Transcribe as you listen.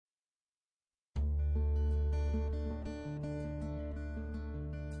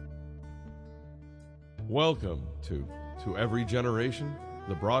Welcome to Every Generation,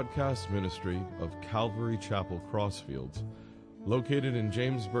 the broadcast ministry of Calvary Chapel Crossfields, located in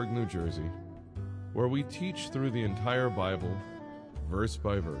Jamesburg, New Jersey, where we teach through the entire Bible, verse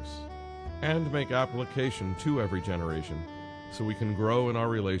by verse, and make application to every generation so we can grow in our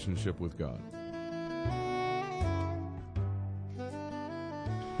relationship with God.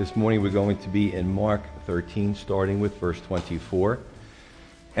 This morning we're going to be in Mark 13, starting with verse 24.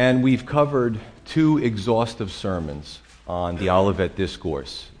 And we've covered two exhaustive sermons on the Olivet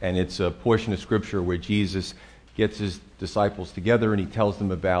Discourse. And it's a portion of Scripture where Jesus gets his disciples together and he tells them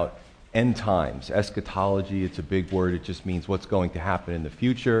about end times. Eschatology, it's a big word. It just means what's going to happen in the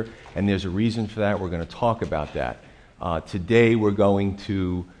future. And there's a reason for that. We're going to talk about that. Today we're going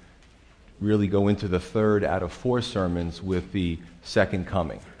to really go into the third out of four sermons with the second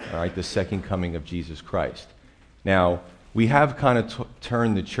coming. All right, the second coming of Jesus Christ. Now, we have kind of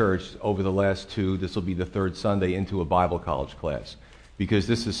turned the church over the last two, this will be the third Sunday, into a Bible college class, because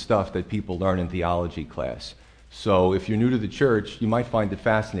this is stuff that people learn in theology class. So if you're new to the church, you might find it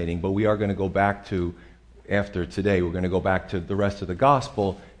fascinating, but we are going to go back to, after today, we're going to go back to the rest of the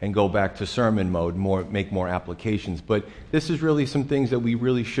gospel and go back to sermon mode, make more applications. But this is really some things that we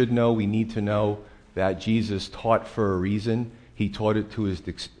really should know, we need to know, that Jesus taught for a reason. He taught it to his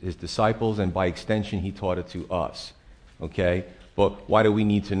disciples, and by extension, he taught it to us. Okay, but why do we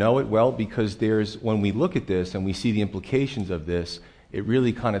need to know it? Well, because when we look at this and we see the implications of this, it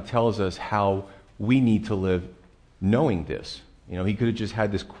really kind of tells us how we need to live knowing this. You know, he could have just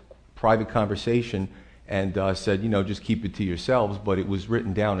had this private conversation and said, just keep it to yourselves, but it was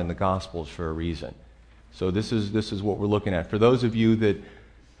written down in the Gospels for a reason. So this is what we're looking at. For those of you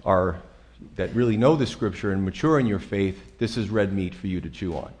that really know the Scripture and mature in your faith, this is red meat for you to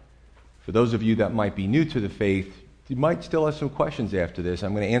chew on. For those of you that might be new to the faith, you might still have some questions after this.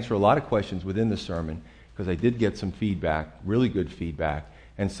 I'm going to answer a lot of questions within the sermon because I did get some feedback, really good feedback,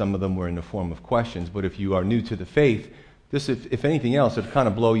 and some of them were in the form of questions. But if you are new to the faith, this, if anything else, it'll kind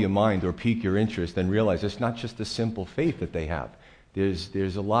of blow your mind or pique your interest and realize it's not just a simple faith that they have.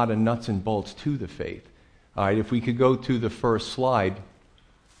 There's a lot of nuts and bolts to the faith. All right, if we could go to the first slide,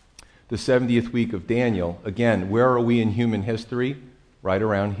 the 70th week of Daniel. Again, where are we in human history? Right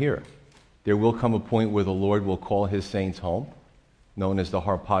around here. There will come a point where the Lord will call his saints home, known as the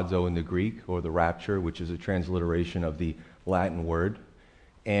harpazo in the Greek, or the rapture, which is a transliteration of the Latin word.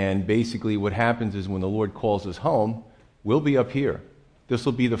 And basically what happens is when the Lord calls us home, we'll be up here. This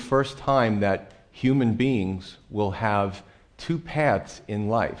will be the first time that human beings will have two paths in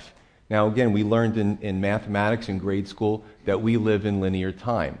life. Now again, we learned in mathematics in grade school that we live in linear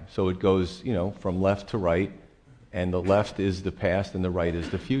time. So it goes, from left to right, and the left is the past and the right is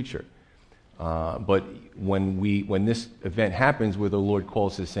the future. But when this event happens where the Lord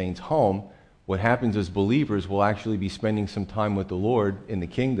calls his saints home, what happens is believers will actually be spending some time with the Lord in the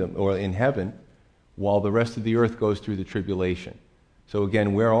kingdom or in heaven while the rest of the earth goes through the tribulation. So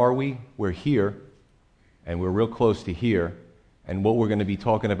again, where are we? We're here, and we're real close to here. And what we're going to be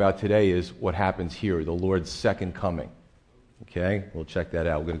talking about today is what happens here, the Lord's second coming. Okay, we'll check that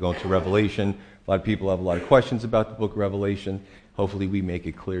out. We're going to go into Revelation. A lot of people have a lot of questions about the book of Revelation. Hopefully we make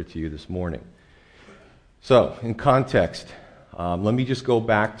it clear to you this morning. So, in context, let me just go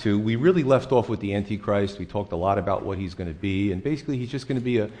back to, we really left off with the Antichrist. We talked a lot about what he's going to be, and basically he's just going to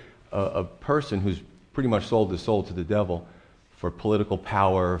be a person who's pretty much sold his soul to the devil for political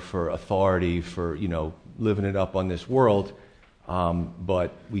power, for authority, for, living it up on this world.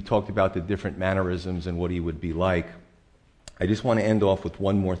 But we talked about the different mannerisms and what he would be like. I just want to end off with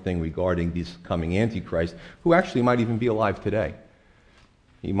one more thing regarding this coming Antichrist, who actually might even be alive today.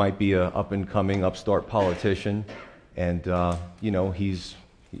 He might be an up-and-coming, upstart politician, and he's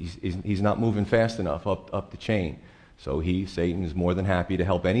not moving fast enough up the chain. So Satan is more than happy to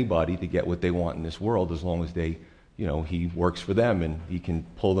help anybody to get what they want in this world, as long as he works for them and he can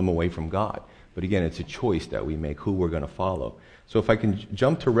pull them away from God. But again, it's a choice that we make who we're going to follow. So if I can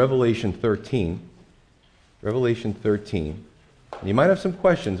jump to Revelation 13. Revelation 13. And you might have some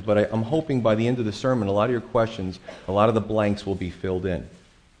questions, but I'm hoping by the end of the sermon, a lot of your questions, a lot of the blanks will be filled in.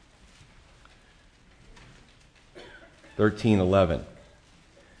 13:11.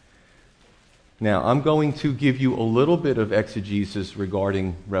 Now, I'm going to give you a little bit of exegesis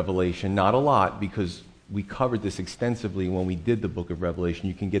regarding Revelation, not a lot, because we covered this extensively when we did the book of Revelation.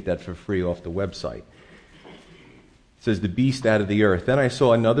 You can get that for free off the website. It says, the beast out of the earth. Then I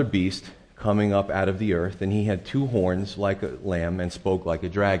saw another beast coming up out of the earth, and he had two horns like a lamb and spoke like a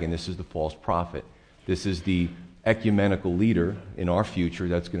dragon. This is the false prophet. This is the ecumenical leader in our future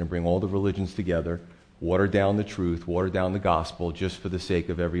that's going to bring all the religions together, water down the truth, water down the gospel, just for the sake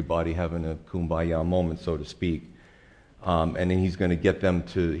of everybody having a kumbaya moment, so to speak. And then he's going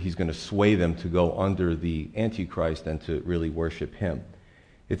to sway them to go under the Antichrist and to really worship him.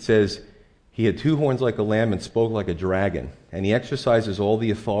 It says, he had 2 horns like a lamb and spoke like a dragon, and he exercises all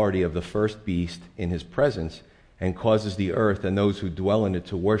the authority of the first beast in his presence, and causes the earth and those who dwell in it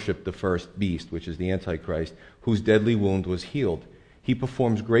to worship the first beast, which is the Antichrist, whose deadly wound was healed. He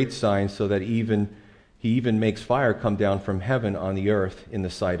performs great signs so that he even makes fire come down from heaven on the earth in the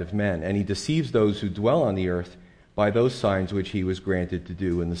sight of men. And he deceives those who dwell on the earth by those signs which he was granted to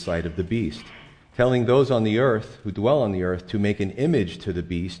do in the sight of the beast, telling those on the earth who dwell on the earth to make an image to the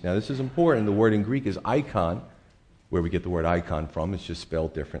beast. Now this is important. The word in Greek is icon, where we get the word icon from. It's just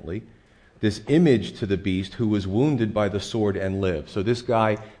spelled differently. This image to the beast who was wounded by the sword and lived. So this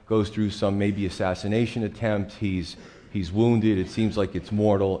guy goes through some maybe assassination attempt. He's wounded. It seems like it's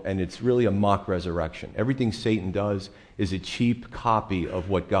mortal, and it's really a mock resurrection. Everything Satan does is a cheap copy of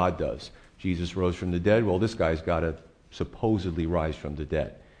what God does. Jesus rose from the dead. Well, this guy's got to supposedly rise from the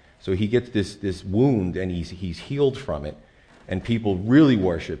dead. So he gets this wound, and he's healed from it, and people really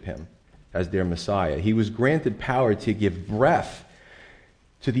worship him as their Messiah. He was granted power to give breath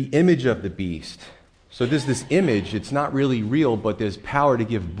to the image of the beast. So there's this image, it's not really real, but there's power to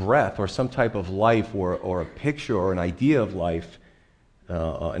give breath or some type of life or a picture or an idea of life,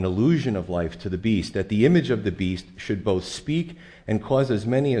 an illusion of life to the beast, that the image of the beast should both speak and cause as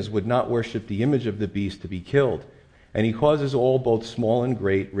many as would not worship the image of the beast to be killed. And he causes all, both small and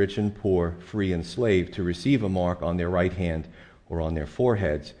great, rich and poor, free and slave, to receive a mark on their right hand or on their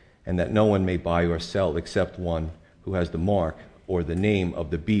foreheads, and that no one may buy or sell except one who has the mark or the name of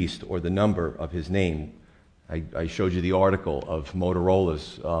the beast, or the number of his name. I showed you the article of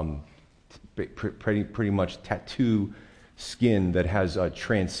Motorola's pretty much tattoo skin that has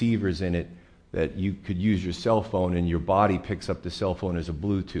transceivers in it that you could use your cell phone, and your body picks up the cell phone as a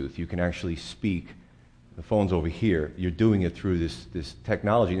Bluetooth. You can actually speak. The phone's over here. You're doing it through this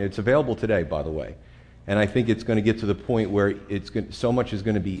technology. And it's available today, by the way. And I think it's going to get to the point where so much is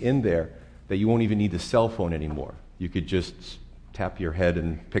going to be in there that you won't even need the cell phone anymore. You could just tap your head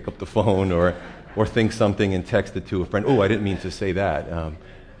and pick up the phone, or think something and text it to a friend. Oh, I didn't mean to say that.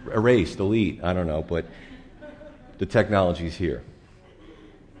 Erase, delete, I don't know, but the technology's here.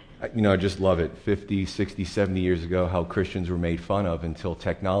 I just love it. 50, 60, 70 years ago, how Christians were made fun of until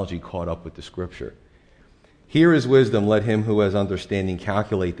technology caught up with the Scripture. Here is wisdom. Let him who has understanding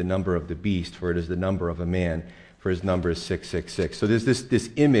calculate the number of the beast, for it is the number of a man, for his number is 666. So there's this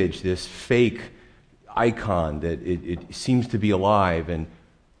image, this fake icon that it seems to be alive. And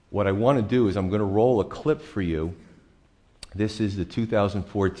what I want to do is I'm going to roll a clip for you. This is the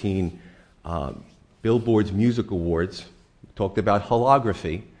 2014 Billboard's Music Awards. We talked about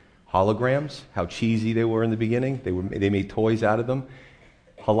holograms, how cheesy they were in the beginning. They made toys out of them.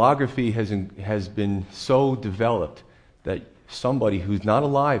 Holography has been so developed that somebody who's not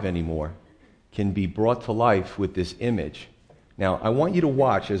alive anymore can be brought to life with this image. Now, I want you to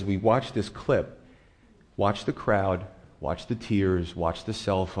watch, as we watch this clip, watch the crowd, watch the tears, watch the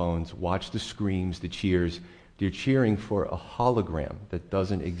cell phones, watch the screams, the cheers. They're cheering for a hologram that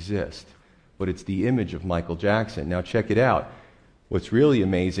doesn't exist, but it's the image of Michael Jackson. Now check it out. What's really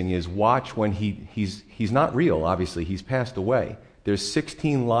amazing is watch when he's not real, obviously, he's passed away. There's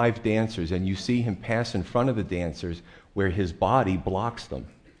 16 live dancers, and you see him pass in front of the dancers where his body blocks them.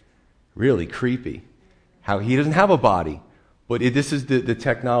 Really creepy. How he doesn't have a body. But this is the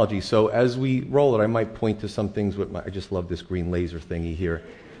technology. So as we roll it, I might point to some things with I just love this green laser thingy here.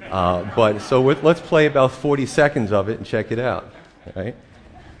 Let's play about 40 seconds of it and check it out. All right?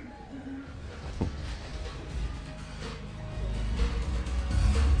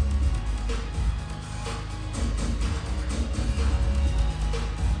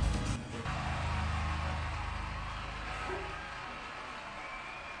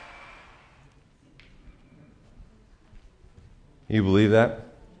 You believe that?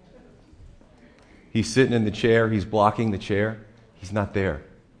 He's sitting in the chair. He's blocking the chair. He's not there.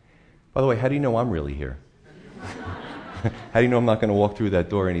 By the way, how do you know I'm really here? How do you know I'm not going to walk through that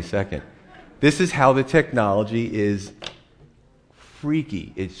door any second? This is how the technology is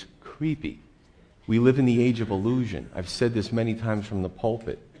freaky. It's creepy. We live in the age of illusion. I've said this many times from the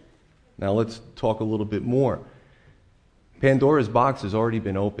pulpit. Now let's talk a little bit more. Pandora's box has already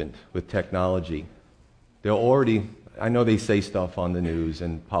been opened with technology. I know they say stuff on the news,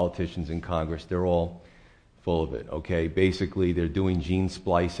 and politicians in Congress, they're all full of it, okay? Basically, they're doing gene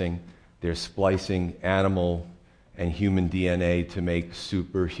splicing. They're splicing animal and human DNA to make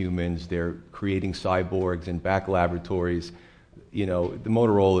superhumans. They're creating cyborgs in back laboratories. the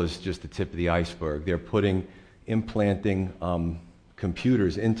Motorola is just the tip of the iceberg. They're implanting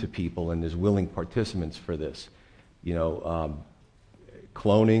computers into people, and there's willing participants for this.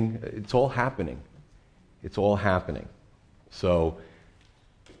 Cloning, it's all happening. It's all happening. So,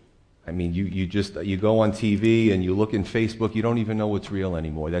 you go on TV and you look in Facebook, you don't even know what's real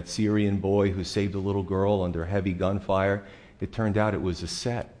anymore. That Syrian boy who saved a little girl under heavy gunfire, it turned out it was a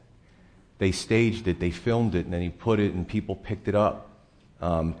set. They staged it, they filmed it, and then he put it, and people picked it up.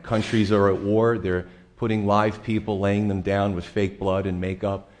 Countries are at war. They're putting live people, laying them down with fake blood and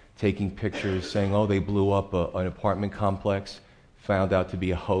makeup, taking pictures, saying, oh, they blew up an apartment complex. Found out to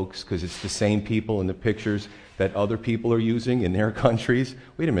be a hoax because it's the same people in the pictures that other people are using in their countries.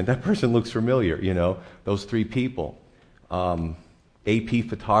 Wait a minute, that person looks familiar, those three people. AP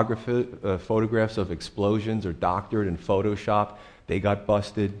photographs of explosions are doctored and photoshopped. They got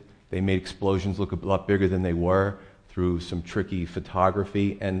busted. They made explosions look a lot bigger than they were through some tricky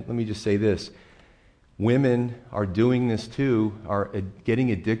photography. And let me just say this. Women are doing this too, are getting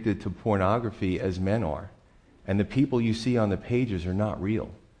addicted to pornography as men are. And the people you see on the pages are not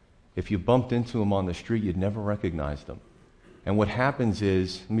real. If you bumped into them on the street, you'd never recognize them. And what happens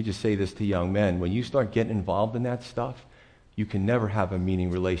is, let me just say this to young men, when you start getting involved in that stuff, you can never have a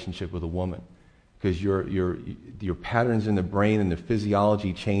meaning relationship with a woman. Because your patterns in the brain and the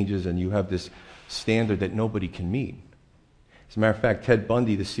physiology changes, and you have this standard that nobody can meet. As a matter of fact, Ted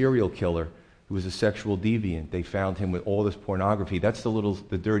Bundy, the serial killer, who was a sexual deviant, they found him with all this pornography. That's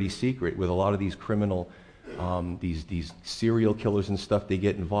the dirty secret with a lot of these criminal, these serial killers and stuff. They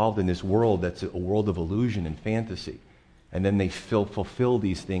get involved in this world that's a world of illusion and fantasy. And then they fulfill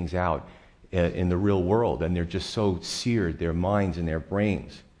these things out in the real world, and they're just so seared, their minds and their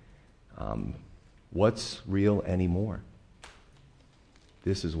brains. What's real anymore?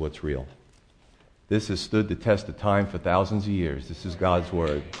 This is what's real. This has stood the test of time for thousands of years. This is God's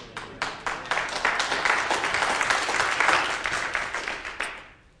Word.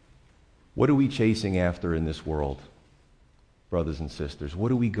 What are we chasing after in this world, brothers and sisters?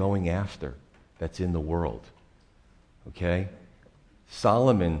 What are we going after that's in the world? Okay?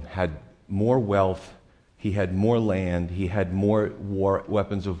 Solomon had more wealth, he had more land, he had more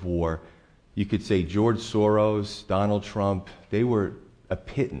weapons of war. You could say George Soros, Donald Trump, they were a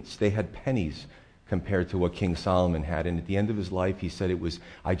pittance. They had pennies compared to what King Solomon had. And at the end of his life, he said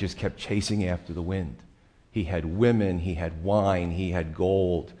I just kept chasing after the wind. He had women, he had wine, he had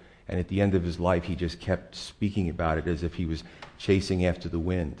gold. And at the end of his life, he just kept speaking about it as if he was chasing after the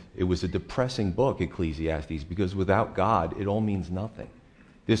wind. It was a depressing book, Ecclesiastes, because without God, it all means nothing.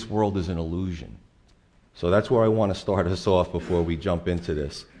 This world is an illusion. So that's where I want to start us off before we jump into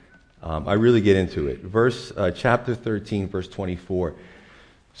this. I really get into it. Chapter 13, verse 24.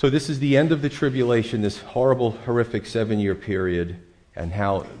 So this is the end of the tribulation, this horrible, horrific 7-year period, and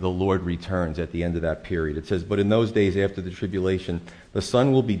how the Lord returns at the end of that period. It says, but in those days after the tribulation, the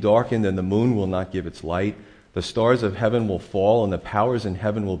sun will be darkened and the moon will not give its light. The stars of heaven will fall and the powers in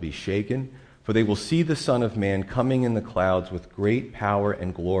heaven will be shaken. For they will see the Son of Man coming in the clouds with great power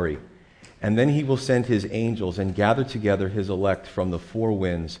and glory. And then he will send his angels and gather together his elect from the four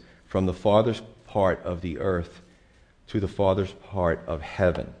winds, from the farthest part of the earth to the farthest part of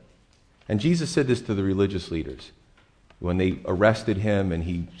heaven. And Jesus said this to the religious leaders when they arrested him, and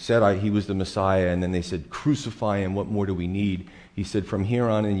he said he was the Messiah, and then they said, crucify him, what more do we need? He said, from here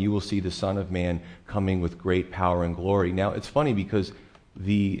on in you will see the Son of Man coming with great power and glory. Now, it's funny because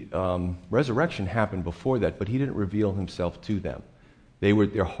the resurrection happened before that, but he didn't reveal himself to them.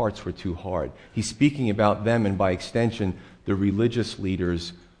 Their hearts were too hard. He's speaking about them, and by extension, the religious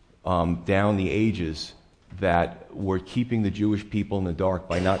leaders down the ages that were keeping the Jewish people in the dark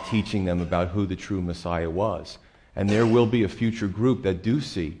by not teaching them about who the true Messiah was. And there will be a future group that do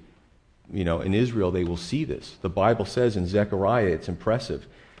see, in Israel they will see this. The Bible says in Zechariah, it's impressive.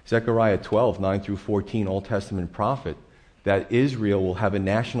 Zechariah 12, 9 through 14, Old Testament prophet, that Israel will have a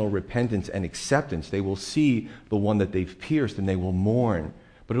national repentance and acceptance. They will see the one that they've pierced and they will mourn.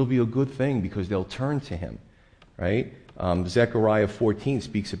 But it'll be a good thing because they'll turn to him, right? Zechariah 14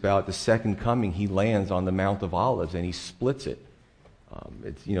 speaks about the second coming. He lands on the Mount of Olives and he splits it.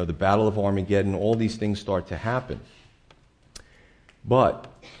 It's the Battle of Armageddon. All these things start to happen. But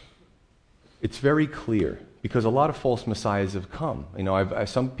it's very clear because a lot of false messiahs have come.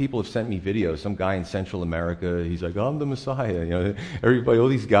 Some people have sent me videos. Some guy in Central America, he's like, I'm the Messiah. Everybody, all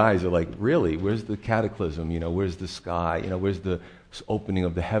these guys are like, really? Where's the cataclysm? Where's the sky? Where's the opening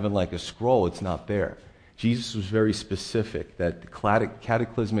of the heaven like a scroll? It's not there. Jesus was very specific that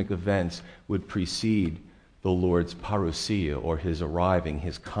cataclysmic events would precede the Lord's parousia, or his arriving,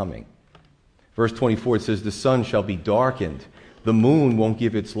 his coming. Verse 24, it says, the sun shall be darkened, The moon won't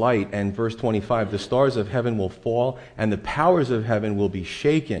give its light. And verse 25, the stars of heaven will fall, and the powers of heaven will be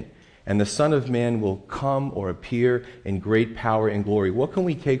shaken. And the Son of Man will come or appear in great power and glory. What can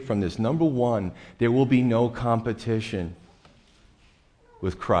we take from this? Number one, there will be no competition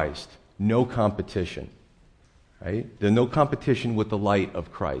with Christ. No competition. Right? There's no competition with the light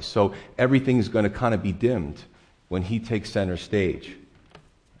of Christ. So everything is going to kind of be dimmed when he takes center stage.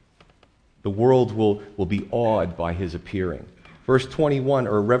 The world will be awed by his appearing. Verse 21,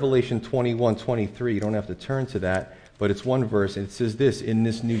 or Revelation 21:23, you don't have to turn to that, but it's one verse, and it says this: in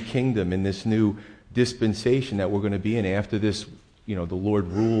this new kingdom, in this new dispensation that we're going to be in after this, the Lord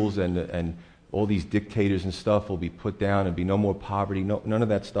rules and all these dictators and stuff will be put down and be no more poverty, none of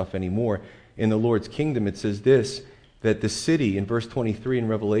that stuff anymore. In the Lord's kingdom, it says this, that the city, in verse 23 in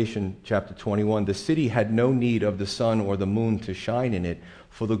Revelation chapter 21, the city had no need of the sun or the moon to shine in it,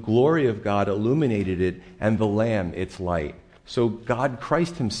 for the glory of God illuminated it, and the Lamb its light. So God,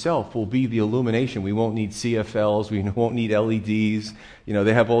 Christ himself, will be the illumination. We won't need CFLs, we won't need LEDs.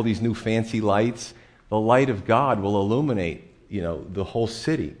 They have all these new fancy lights. The light of God will illuminate, the whole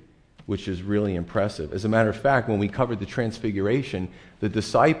city, which is really impressive. As a matter of fact, when we covered the Transfiguration, the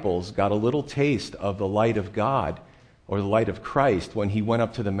disciples got a little taste of the light of God, or the light of Christ, when he went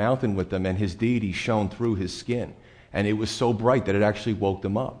up to the mountain with them and his deity shone through his skin. And it was so bright that it actually woke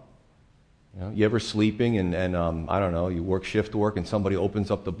them up. You ever sleeping and I don't know, you work shift work and somebody opens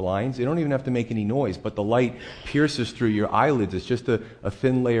up the blinds? You don't even have to make any noise, but the light pierces through your eyelids. It's just a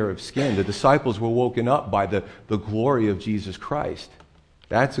thin layer of skin. The disciples were woken up by the glory of Jesus Christ.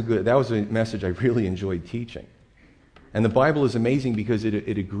 That was a message I really enjoyed teaching. And the Bible is amazing because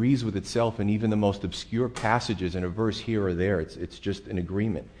it agrees with itself in even the most obscure passages in a verse here or there. It's just an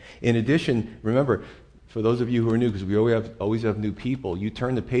agreement. In addition, remember, for those of you who are new, because we always have new people, you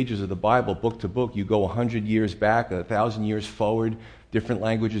turn the pages of the Bible, book to book, you go 100 years back, 1,000 years forward, different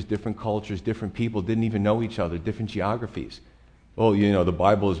languages, different cultures, different people didn't even know each other, different geographies. Oh, the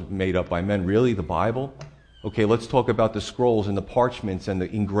Bible is made up by men. Really, the Bible? Okay, let's talk about the scrolls and the parchments and the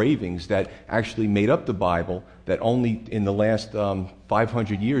engravings that actually made up the Bible, that only in the last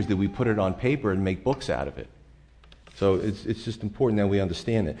 500 years did we put it on paper and make books out of it. So it's just important that we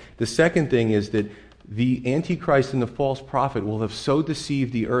understand it. The second thing is that the Antichrist and the false prophet will have so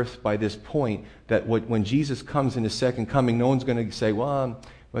deceived the earth by this point that when Jesus comes in his second coming, no one's going to say, well,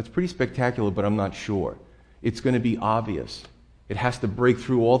 it's pretty spectacular, but I'm not sure. It's going to be obvious. It has to break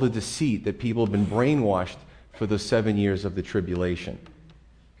through all the deceit that people have been brainwashed for the 7 years of the tribulation.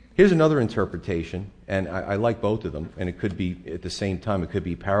 Here's another interpretation, and I like both of them, and it could be at the same time, it could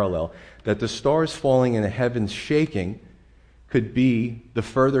be parallel, that the stars falling and the heavens shaking could be the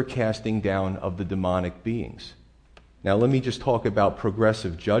further casting down of the demonic beings. Now let me just talk about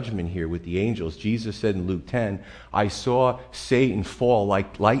progressive judgment here with the angels. Jesus said in Luke 10, I saw Satan fall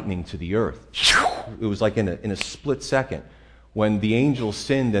like lightning to the earth. It was like in a split second. When the angels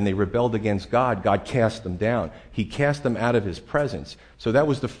sinned and they rebelled against God, God cast them down. He cast them out of his presence. So that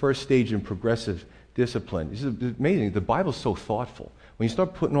was the first stage in progressive discipline. This is amazing. The Bible's so thoughtful. When you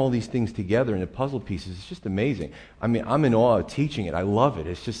start putting all these things together into puzzle pieces, it's just amazing. I mean, I'm in awe of teaching it. I love it.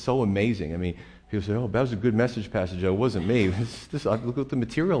 It's just so amazing. I mean, people say, that was a good message passage. It wasn't me. Look at the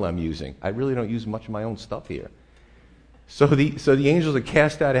material I'm using. I really don't use much of my own stuff here. So the angels are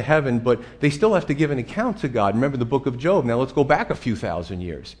cast out of heaven, but they still have to give an account to God. Remember the book of Job. Now let's go back a few thousand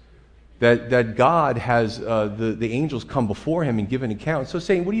years. That God has the angels come before him and give an account. So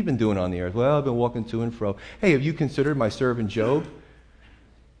saying, what have you been doing on the earth? Well, I've been walking to and fro. Hey, have you considered my servant Job?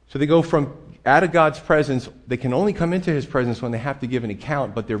 So they go from out of God's presence. They can only come into his presence when they have to give an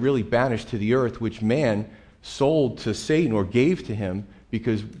account, but they're really banished to the earth, which man sold to Satan or gave to him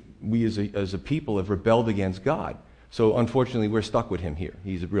because we as a people have rebelled against God. So unfortunately, we're stuck with him here.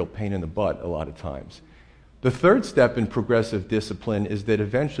 He's a real pain in the butt a lot of times. The third step in progressive discipline is that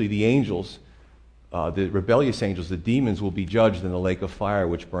eventually the angels, the rebellious angels, the demons, will be judged in the lake of fire,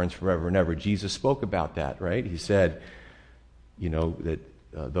 which burns forever and ever. Jesus spoke about that, right? He said, that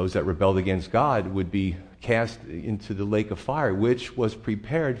those that rebelled against God would be cast into the lake of fire, which was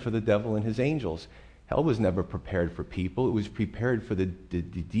prepared for the devil and his angels. Hell was never prepared for people. It was prepared for the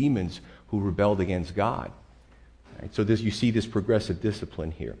demons who rebelled against God. Right? So you see this progressive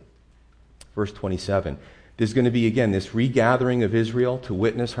discipline here. Verse 27. There's going to be, again, this regathering of Israel to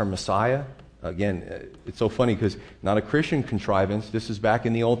witness her Messiah. Again, it's so funny because not a Christian contrivance. This is back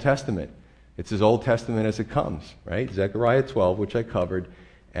in the Old Testament. It's as Old Testament as it comes, right? Zechariah 12, which I covered,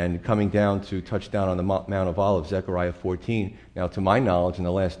 and coming down to touch down on the Mount of Olives, Zechariah 14. Now, to my knowledge, in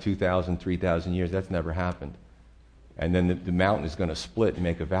the last 2,000, 3,000 years, that's never happened. And then the mountain is going to split and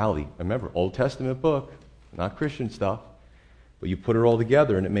make a valley. Remember, Old Testament book, not Christian stuff. But you put it all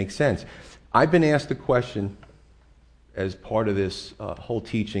together and it makes sense. I've been asked a question as part of this whole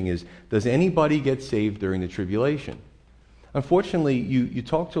teaching is, does anybody get saved during the tribulation? Unfortunately, you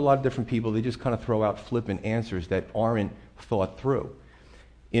talk to a lot of different people, they just kind of throw out flippant answers that aren't thought through.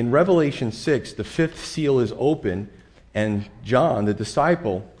 In Revelation 6, the fifth seal is open, and John, the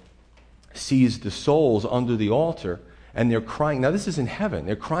disciple, sees the souls under the altar, and they're crying. Now, this is in heaven.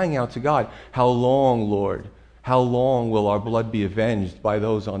 They're crying out to God, "How long, Lord? How long will our blood be avenged by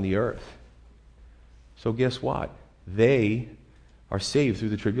those on the earth?" So guess what? They are saved through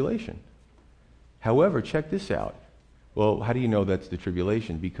the tribulation. However, check this out. Well, how do you know that's the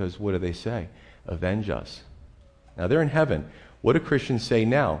tribulation? Because what do they say? Avenge us. Now, they're in heaven. What do Christians say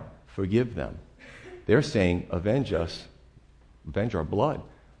now? Forgive them. They're saying, avenge us, avenge our blood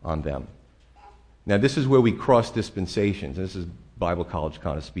on them. Now, this is where we cross dispensations. This is Bible college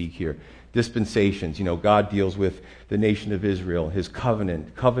kind of speak here. Dispensations. God deals with the nation of Israel, his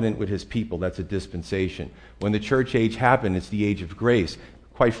covenant with his people. That's a dispensation. When the church age happened, it's the age of grace.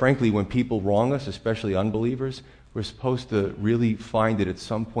 Quite frankly, when people wrong us, especially unbelievers, we're supposed to really find it at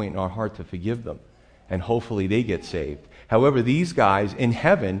some point in our heart to forgive them. And hopefully they get saved. However, these guys in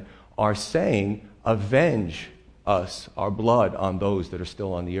heaven are saying, avenge us, our blood, on those that are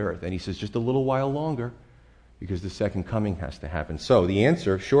still on the earth. And he says, just a little while longer, because the second coming has to happen. So the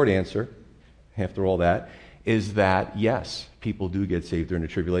answer, short answer, after all that, is that yes, people do get saved during the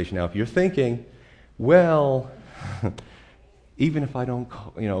tribulation. Now, if you're thinking, well, even if I don't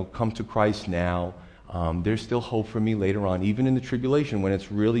come to Christ now, there's still hope for me later on, even in the tribulation when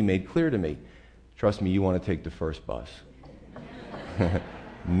it's really made clear to me. Trust me, you want to take the first bus.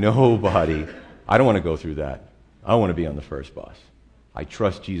 Nobody. I don't want to go through that. I want to be on the first bus. I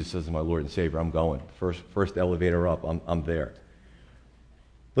trust Jesus as my Lord and Savior. I'm going. First elevator up, I'm there.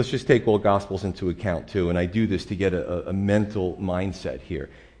 Let's just take all Gospels into account too, and I do this to get a mental mindset here.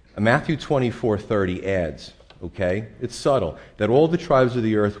 Matthew 24:30 adds, okay, it's subtle, that all the tribes of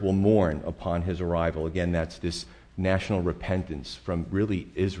the earth will mourn upon his arrival. Again, that's this national repentance from really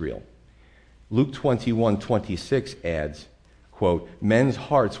Israel. Luke 21:26 adds, quote, men's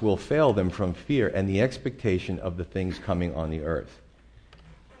hearts will fail them from fear and the expectation of the things coming on the earth.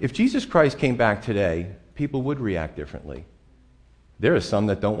 If Jesus Christ came back today, people would react differently. There are some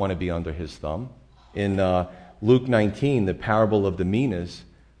that don't want to be under his thumb. In Luke 19, the parable of the minas,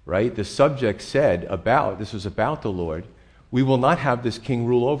 right, the subject said this was about the Lord, we will not have this king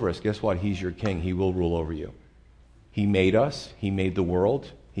rule over us. Guess what? He's your king. He will rule over you. He made us. He made the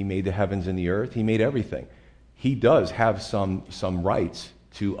world. He made the heavens and the earth. He made everything. He does have some rights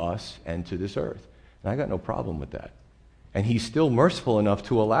to us and to this earth. And I got no problem with that. And he's still merciful enough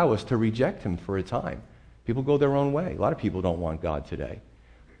to allow us to reject him for a time. People go their own way. A lot of people don't want God today.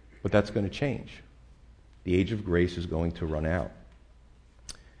 But that's going to change. The age of grace is going to run out.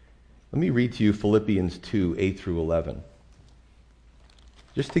 Let me read to you Philippians 2, 8 through 11.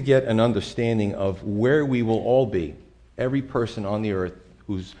 Just to get an understanding of where we will all be. Every person on the earth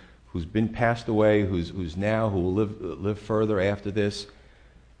who's been passed away, who will live further after this.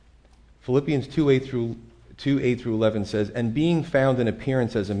 Philippians 2, 8 through 11 says, and being found in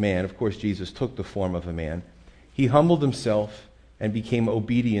appearance as a man, of course Jesus took the form of a man, he humbled himself and became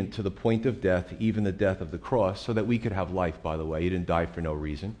obedient to the point of death, even the death of the cross, so that we could have life, by the way. He didn't die for no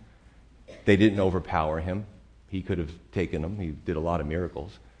reason. They didn't overpower him. He could have taken them. He did a lot of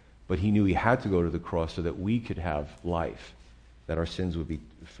miracles. But he knew he had to go to the cross so that we could have life, that our sins would be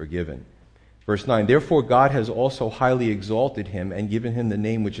forgiven. Verse 9, therefore God has also highly exalted him and given him the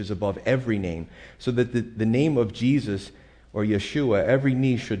name which is above every name, so that the name of Jesus, or Yeshua, every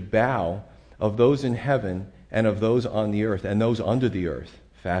knee should bow, of those in heaven and of those on the earth and those under the earth.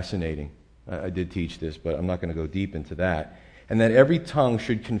 Fascinating. I did teach this, but I'm not going to go deep into that. And that every tongue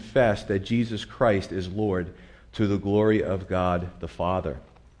should confess that Jesus Christ is Lord, to the glory of God the Father.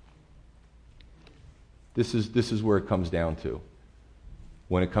 This is where it comes down to.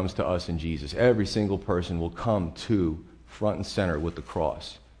 When it comes to us and Jesus, every single person will come to front and center with the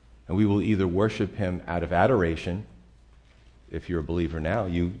cross. And we will either worship him out of adoration. If you're a believer now,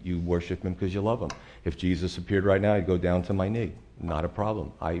 you worship him because you love him. If Jesus appeared right now, I'd go down to my knee. Not a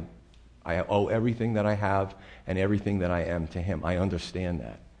problem. I owe everything that I have and everything that I am to him. I understand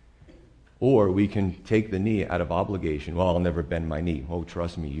that. Or we can take the knee out of obligation. Well, I'll never bend my knee. Oh,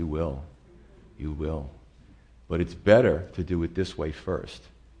 trust me, you will. You will. But it's better to do it this way first.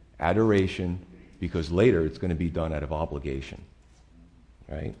 Adoration, because later it's going to be done out of obligation.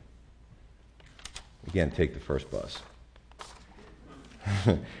 Right? Again, take the first bus.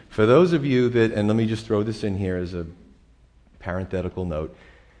 For those of you that, and let me just throw this in here as a parenthetical note,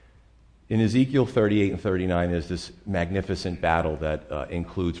 In Ezekiel 38 and 39, there's this magnificent battle that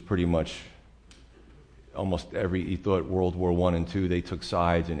includes pretty much almost every, you thought World War I and II, they took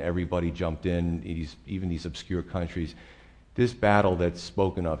sides and everybody jumped in, even these obscure countries. This battle that's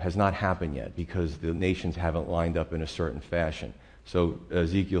spoken of has not happened yet because the nations haven't lined up in a certain fashion. So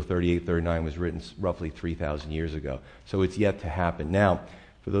Ezekiel 38, 39 was written roughly 3,000 years ago. So it's yet to happen. Now,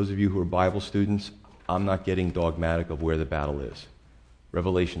 for those of you who are Bible students, I'm not getting dogmatic of where the battle is.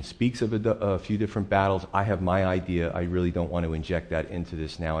 Revelation speaks of a few different battles. I have my idea. I really don't want to inject that into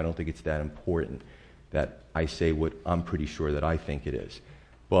this now. I don't think it's that important that I say what I'm pretty sure that I think it is.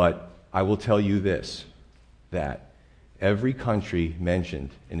 But I will tell you this, that every country mentioned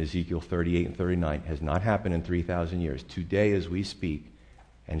in Ezekiel 38 and 39 has not happened in 3,000 years. Today, as we speak,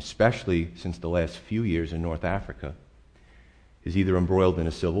 and especially since the last few years in North Africa, is either embroiled in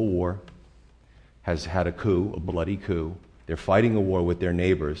a civil war, has had a coup, a bloody coup, they're fighting a war with their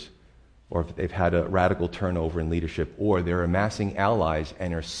neighbors, or if they've had a radical turnover in leadership, or they're amassing allies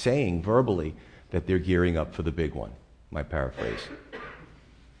and are saying verbally that they're gearing up for the big one. My paraphrase.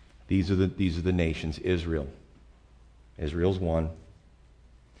 These are the nations. Israel's one.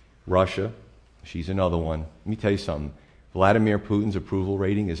 Russia, she's another one. Let me tell you something. Vladimir Putin's approval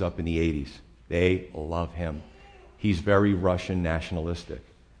rating is up in the 80s. They love him. He's very Russian nationalistic.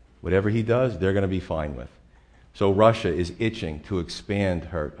 Whatever he does, they're going to be fine with. So Russia is itching to expand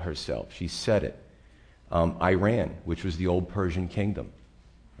herself. She said it. Iran, which was the old Persian kingdom.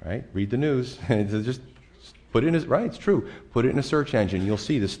 Right? Read the news. Just put it in right, it's true. Put it in a search engine. You'll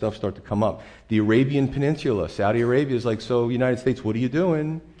see this stuff start to come up. The Arabian Peninsula, Saudi Arabia is like, so United States, what are you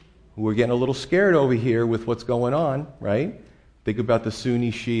doing? We're getting a little scared over here with what's going on, right? Think about the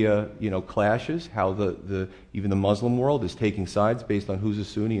Sunni Shia, clashes, how even the Muslim world is taking sides based on who's a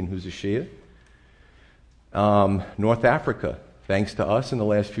Sunni and who's a Shia. North Africa, thanks to us in the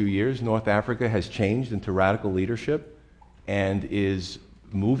last few years, North Africa has changed into radical leadership and is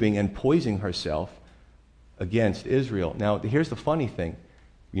moving and poising herself against Israel. Now, here's the funny thing.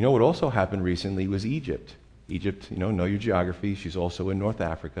 You know what also happened recently was Egypt. Egypt, know your geography. She's also in North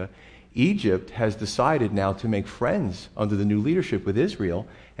Africa. Egypt has decided now to make friends under the new leadership with Israel,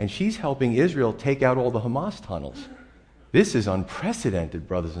 and she's helping Israel take out all the Hamas tunnels. This is unprecedented,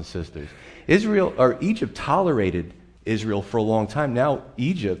 brothers and sisters. Egypt tolerated Israel for a long time. Now,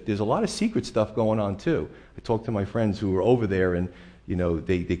 Egypt, there's a lot of secret stuff going on too. I talked to my friends who were over there, and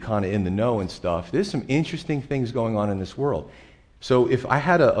they kind of in the know and stuff. There's some interesting things going on in this world. So if I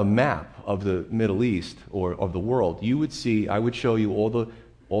had a map of the Middle East or of the world, I would show you all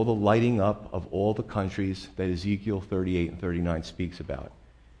the lighting up of all the countries that Ezekiel 38 and 39 speaks about.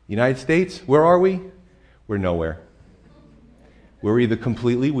 United States, where are we? We're nowhere. We're either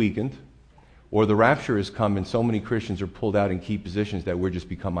completely weakened, or the rapture has come and so many Christians are pulled out in key positions that we're just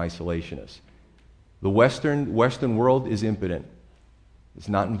become isolationists. The Western world is impotent. It's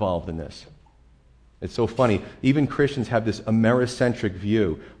not involved in this. It's so funny. Even Christians have this Americentric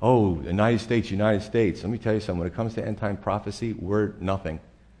view. Oh, United States. Let me tell you something. When it comes to end-time prophecy, we're nothing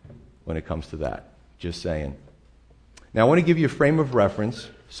when it comes to that. Just saying. Now, I want to give you a frame of reference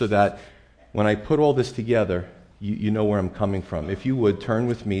so that when I put all this together, you know where I'm coming from. If you would, turn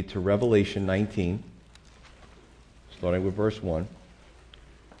with me to Revelation 19, starting with verse 1.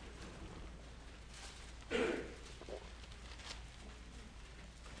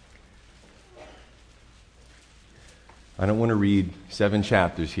 I don't want to read 7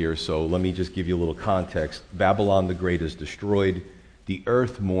 chapters here, so let me just give you a little context. Babylon the Great is destroyed. The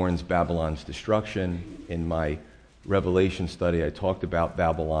earth mourns Babylon's destruction. In my Revelation study, I talked about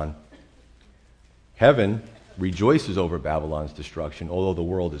Babylon. Heaven rejoices over Babylon's destruction, although the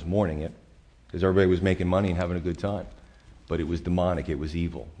world is mourning it, because everybody was making money and having a good time. But it was demonic, it was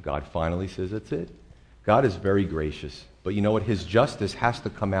evil. God finally says, that's it. God is very gracious, but you know what? His justice has to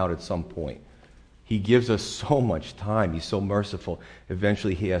come out at some point. He gives us so much time. He's so merciful.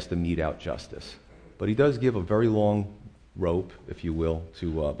 Eventually, he has to mete out justice. But he does give a very long rope, if you will,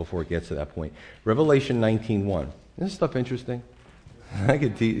 to before it gets to that point. Revelation 19:1. Isn't this stuff interesting? I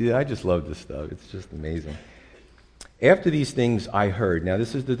just love this stuff. It's just amazing. After these things I heard. Now,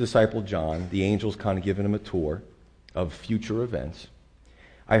 this is the disciple John. The angel's kind of giving him a tour of future events.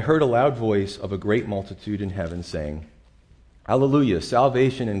 I heard a loud voice of a great multitude in heaven saying, Hallelujah,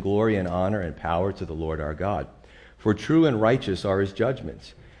 salvation and glory and honor and power to the Lord our God. For true and righteous are his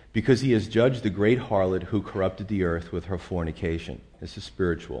judgments, because he has judged the great harlot who corrupted the earth with her fornication. This is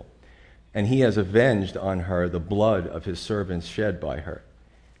spiritual. And he has avenged on her the blood of his servants shed by her.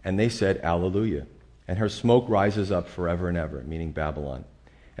 And they said, Alleluia. And her smoke rises up forever and ever, meaning Babylon.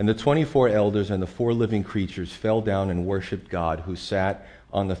 And the 24 elders and the 4 living creatures fell down and worshipped God who sat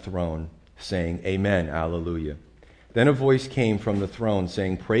on the throne saying, Amen, Alleluia. Then a voice came from the throne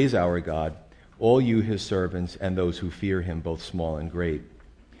saying, Praise our God, all you his servants and those who fear him, both small and great.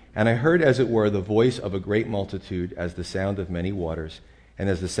 And I heard, as it were, the voice of a great multitude, as the sound of many waters, and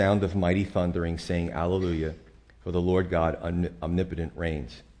as the sound of mighty thundering, saying, Alleluia, for the Lord God omnipotent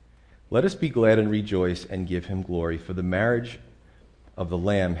reigns. Let us be glad and rejoice and give him glory, for the marriage of the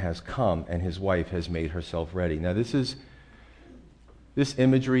Lamb has come, and his wife has made herself ready. Now this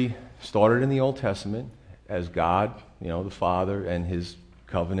imagery started in the Old Testament as God, the Father, and his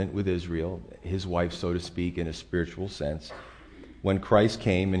covenant with Israel, his wife, so to speak, in a spiritual sense. When Christ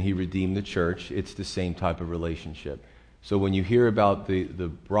came and he redeemed the church, it's the same type of relationship. So when you hear about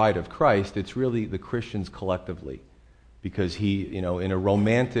the bride of Christ, it's really the Christians collectively, because he, in a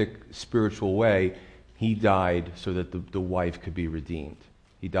romantic, spiritual way, he died so that the wife could be redeemed.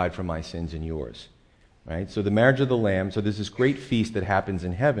 He died for my sins and yours. Right? So the marriage of the Lamb, so there's this great feast that happens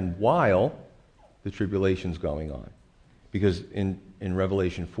in heaven while the tribulation's going on. Because in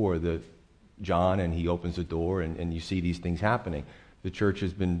Revelation 4, John, and he opens the door, and you see these things happening. The church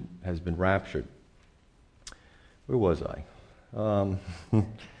has been raptured. Where was I?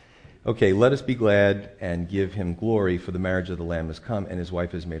 Okay, let us be glad and give him glory, for the marriage of the Lamb has come, and his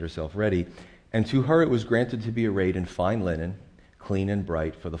wife has made herself ready. And to her it was granted to be arrayed in fine linen, clean and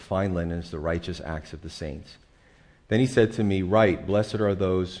bright, for the fine linen is the righteous acts of the saints. Then he said to me, Write, blessed are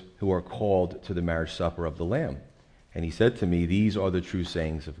those who are called to the marriage supper of the Lamb. And he said to me, These are the true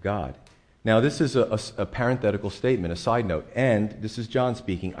sayings of God. Now this is a parenthetical statement, a side note, and this is John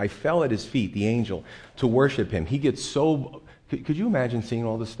speaking. I fell at his feet, the angel, to worship him. He gets so... Could you imagine seeing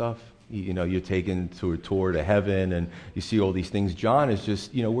all this stuff? You're taken to a tour to heaven, and you see all these things. John is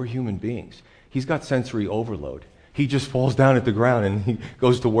just, we're human beings. He's got sensory overload. He just falls down at the ground and he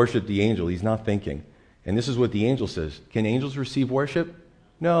goes to worship the angel. He's not thinking. And this is what the angel says. Can angels receive worship?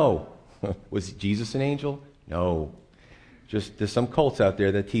 No. Was Jesus an angel? No. Just there's some cults out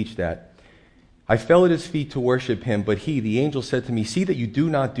there that teach that. I fell at his feet to worship him, but he, the angel, said to me, See that you do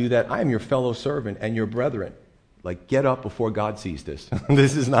not do that. I am your fellow servant and your brethren. Like, get up before God sees this.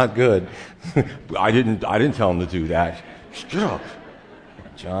 This is not good. I didn't tell him to do that. Shut up,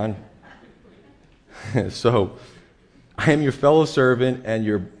 John. So, I am your fellow servant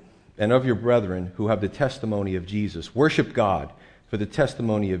and of your brethren who have the testimony of Jesus. Worship God, for the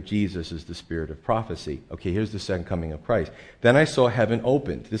testimony of Jesus is the spirit of prophecy. Okay, here's the second coming of Christ. Then I saw heaven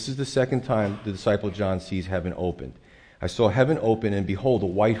opened. This is the second time the disciple John sees heaven opened. I saw heaven open, and behold, a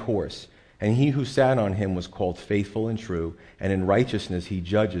white horse. And he who sat on him was called Faithful and True, and in righteousness he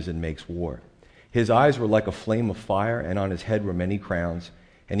judges and makes war. His eyes were like a flame of fire, and on his head were many crowns,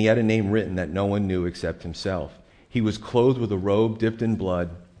 and he had a name written that no one knew except himself. He was clothed with a robe dipped in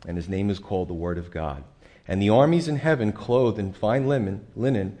blood, and his name is called the Word of God. And the armies in heaven, clothed in fine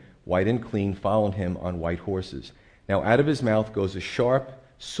linen, white and clean, followed him on white horses. Now out of his mouth goes a sharp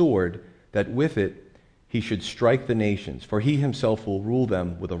sword, that with it he should strike the nations, for he himself will rule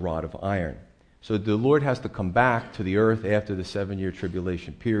them with a rod of iron. So the Lord has to come back to the earth after the 7-year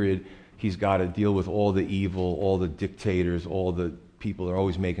tribulation period. He's got to deal with all the evil, all the dictators, all the people that are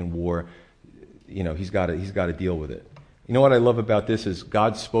always making war. He's got to deal with it. You know what I love about this is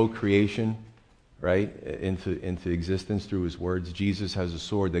God spoke creation, right, into existence through his words. Jesus has a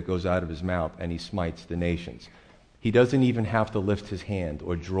sword that goes out of his mouth, and he smites the nations. He doesn't even have to lift his hand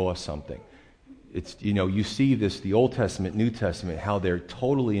or draw something. It's, you see this, the Old Testament, New Testament, how they're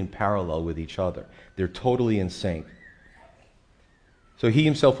totally in parallel with each other. They're totally in sync. So he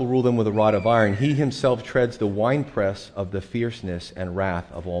himself will rule them with a rod of iron. He himself treads the winepress of the fierceness and wrath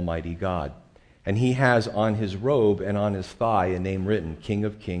of Almighty God. And he has on his robe and on his thigh a name written, King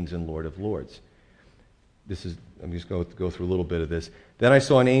of Kings and Lord of Lords. I'm just going to go through a little bit of this. Then I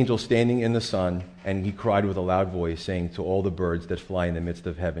saw an angel standing in the sun, and he cried with a loud voice, saying to all the birds that fly in the midst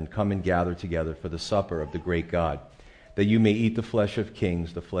of heaven, Come and gather together for the supper of the great God, that you may eat the flesh of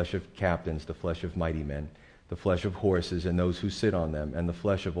kings, the flesh of captains, the flesh of mighty men, the flesh of horses and those who sit on them, and the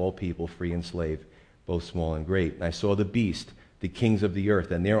flesh of all people, free and slave, both small and great. And I saw the beast, the kings of the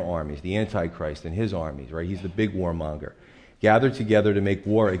earth and their armies, the Antichrist and his armies, right? He's the big warmonger, gathered together to make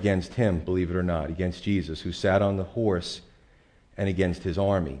war against him, believe it or not, against Jesus, who sat on the horse, and against his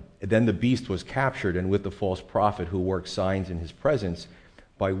army. And then the beast was captured, and with the false prophet who worked signs in his presence,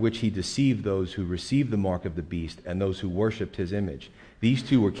 by which he deceived those who received the mark of the beast and those who worshipped his image. These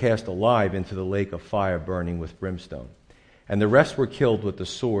two were cast alive into the lake of fire burning with brimstone. And the rest were killed with the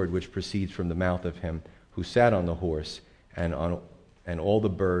sword which proceeds from the mouth of him who sat on the horse, and all the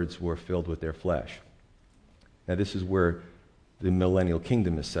birds were filled with their flesh. Now this is where the millennial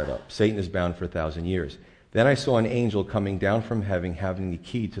kingdom is set up. Satan is bound for 1,000 years. Then I saw an angel coming down from heaven, having the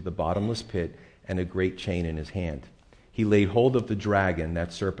key to the bottomless pit and a great chain in his hand. He laid hold of the dragon,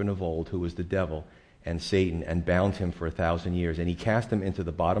 that serpent of old, who was the devil and Satan, and bound him for 1,000 years. And he cast him into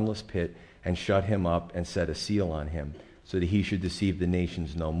the bottomless pit and shut him up and set a seal on him, so that he should deceive the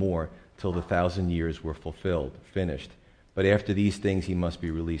nations no more, till the 1,000 years were fulfilled, finished. But after these things he must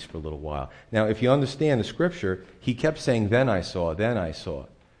be released for a little while. Now, if you understand the scripture, he kept saying, then I saw, then I saw.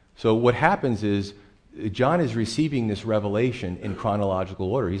 So what happens is, John is receiving this revelation in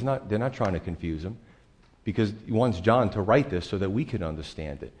chronological order. They're not trying to confuse him, because he wants John to write this so that we can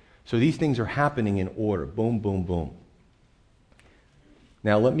understand it. So these things are happening in order. Boom, boom, boom.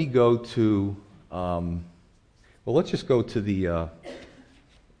 Now let me go to, let's just go to the,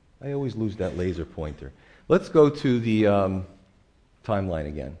 I always lose that laser pointer. Let's go to the timeline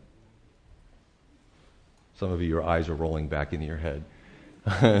again. Some of you, your eyes are rolling back into your head.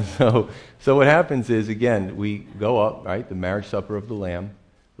 So what happens is, again, we go up, right, the marriage supper of the Lamb.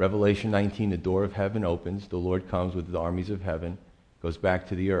 Revelation 19, the door of heaven opens. The Lord comes with the armies of heaven, goes back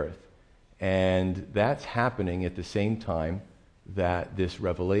to the earth. And that's happening at the same time that this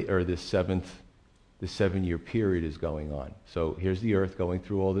 7-year period is going on. So here's the earth going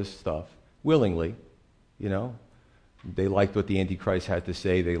through all this stuff willingly, you know. They liked what the Antichrist had to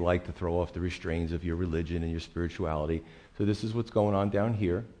say. They liked to throw off the restraints of your religion and your spirituality. So this is what's going on down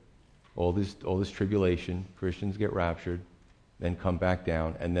here. All this tribulation. Christians get raptured, then come back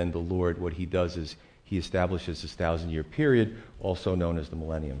down, and then the Lord, what he does is he establishes this 1,000-year period, also known as the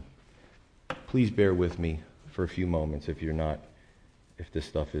millennium. Please bear with me for a few moments if this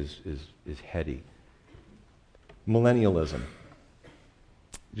stuff is heady. Millennialism.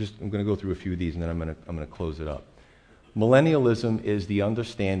 I'm going to go through a few of these, and then I'm going to close it up. Millennialism is the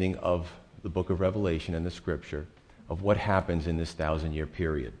understanding of the book of Revelation and the scripture of what happens in this 1,000-year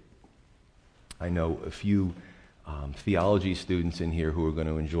period. I know a few theology students in here who are going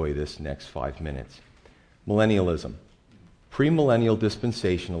to enjoy this next 5 minutes. Millennialism. Premillennial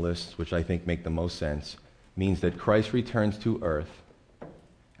dispensationalists, which I think make the most sense, means that Christ returns to earth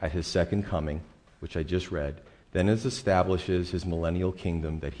at his second coming, which I just read, then establishes his millennial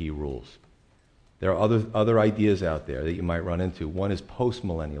kingdom that he rules. There are other ideas out there that you might run into. One is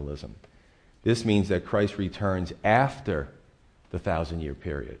postmillennialism. This means that Christ returns after the 1,000-year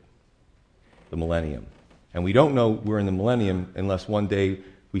period, the millennium. And we don't know we're in the millennium unless one day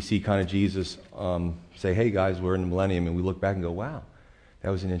we see kind of Jesus say, hey guys, we're in the millennium, and we look back and go, wow, that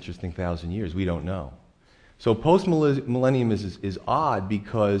was an interesting 1,000 years. We don't know. So post-millennium is odd,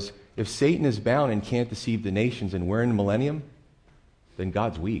 because if Satan is bound and can't deceive the nations and we're in the millennium, then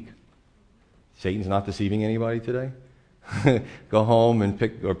God's weak. Satan's not deceiving anybody today? Go home and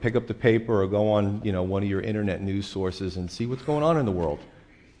pick up the paper or go on one of your internet news sources and see what's going on in the world,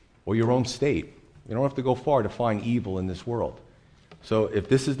 or your own state. You don't have to go far to find evil in this world. So if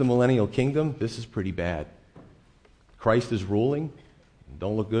this is the millennial kingdom, this is pretty bad. Christ is ruling.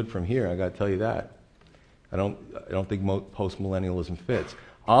 Don't look good from here, I got to tell you that. I don't think post-millennialism fits.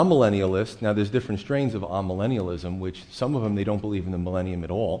 Amillennialists, now there's different strains of amillennialism, which some of them, they don't believe in the millennium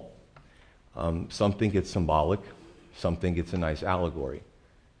at all. Some think it's symbolic. Some think it's a nice allegory.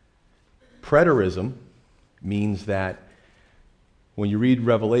 Preterism means that when you read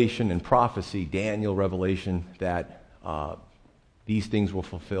Revelation and prophecy, Daniel, Revelation, that these things were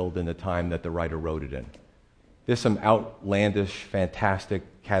fulfilled in the time that the writer wrote it in. There's some outlandish, fantastic,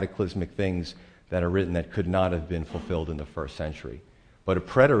 cataclysmic things that are written that could not have been fulfilled in the first century. But a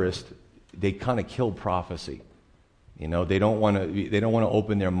preterist, they kind of kill prophecy. They don't want to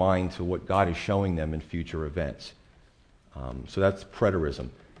open their mind to what God is showing them in future events. So that's preterism.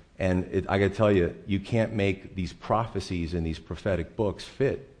 And I got to tell you, you can't make these prophecies in these prophetic books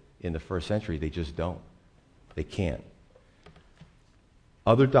fit in the first century. They just don't. They can't.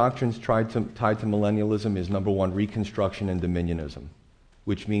 Other doctrines tied to millennialism is, number one, Reconstruction and Dominionism,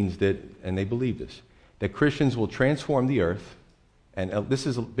 which means that, and they believe this, that Christians will transform the earth, and this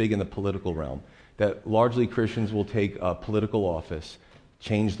is big in the political realm, that largely Christians will take political office,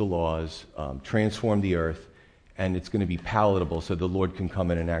 change the laws, transform the earth, and it's going to be palatable so the Lord can come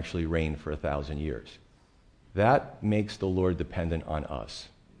in and actually reign for 1,000 years. That makes the Lord dependent on us.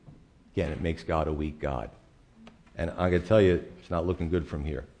 Again, it makes God a weak God. And I got to tell you, it's not looking good from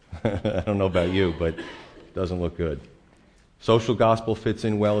here. I don't know about you, but it doesn't look good. Social gospel fits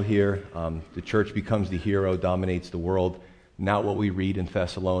in well here. The church becomes the hero, dominates the world. Not what we read in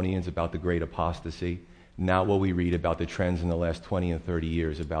Thessalonians about the great apostasy. Not what we read about the trends in the last 20 and 30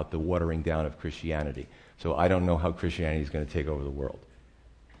 years about the watering down of Christianity. So I don't know how Christianity is going to take over the world.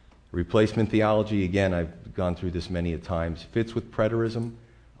 Replacement theology, again, I've gone through this many a times, fits with preterism.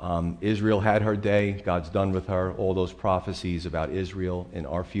 Israel had her day. God's done with her. All those prophecies about Israel in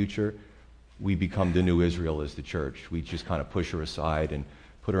our future, we become the new Israel as the church. We just kind of push her aside and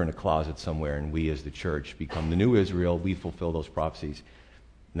put her in a closet somewhere, and we as the church become the new Israel. We fulfill those prophecies.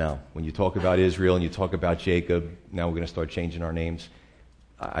 Now, when you talk about Israel and you talk about Jacob, now we're going to start changing our names.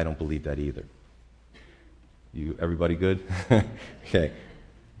 I don't believe that either. Everybody good? Okay.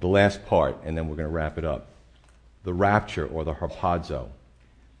 The last part, and then we're going to wrap it up. The rapture, or the harpazo.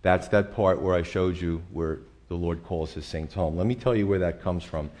 That's that part where I showed you where the Lord calls his saints home. Let me tell you where that comes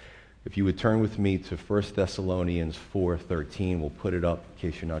from. If you would turn with me to 1 Thessalonians 4:13, we'll put it up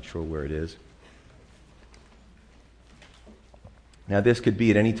in case you're not sure where it is. Now, this could be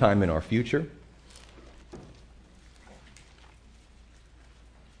at any time in our future.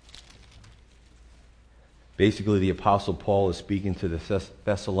 Basically, the Apostle Paul is speaking to the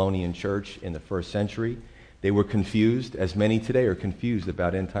Thessalonian church in the first century. They were confused, as many today are confused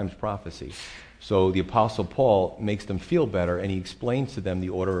about end times prophecy. So the Apostle Paul makes them feel better, and he explains to them the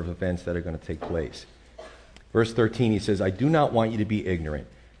order of events that are going to take place. Verse 13, he says, I do not want you to be ignorant.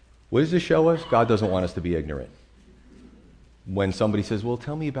 What does this show us? God doesn't want us to be ignorant. When somebody says, well,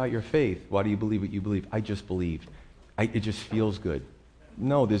 tell me about your faith. Why do you believe what you believe? I just believed. It just feels good.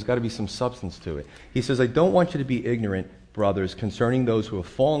 No, there's got to be some substance to it. He says, I don't want you to be ignorant, brothers, concerning those who have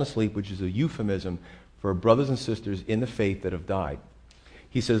fallen asleep, which is a euphemism for brothers and sisters in the faith that have died.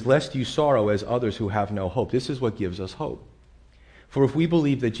 He says, lest you sorrow as others who have no hope. This is what gives us hope. For if we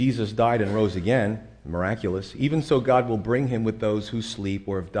believe that Jesus died and rose again, miraculous, even so God will bring him with those who sleep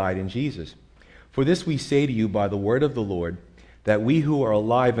or have died in Jesus. For this we say to you by the word of the Lord, that we who are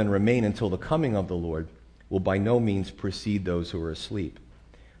alive and remain until the coming of the Lord will by no means precede those who are asleep.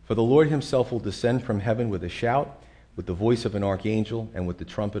 For the Lord himself will descend from heaven with a shout, with the voice of an archangel, and with the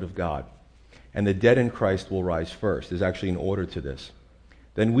trumpet of God. And the dead in Christ will rise first. There's actually an order to this.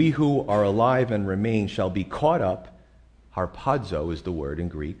 Then we who are alive and remain shall be caught up. Harpazo is the word in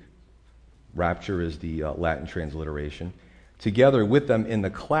Greek. Rapture is the Latin transliteration. Together with them in the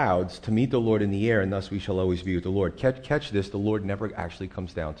clouds to meet the Lord in the air, and thus we shall always be with the Lord. Catch this, the Lord never actually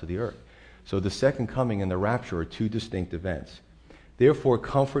comes down to the earth. So the second coming and the rapture are two distinct events. Therefore,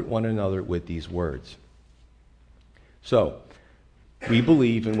 comfort one another with these words. So, we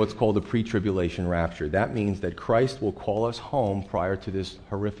believe in what's called the pre-tribulation rapture. That means that Christ will call us home prior to this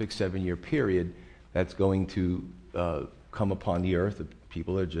horrific 7-year period that's going to come upon the earth. The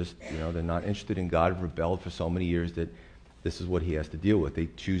people are just, they're not interested in God, have rebelled for so many years that this is what he has to deal with. They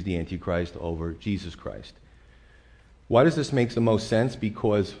choose the Antichrist over Jesus Christ. Why does this make the most sense?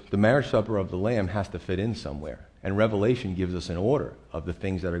 Because the marriage supper of the Lamb has to fit in somewhere. And Revelation gives us an order of the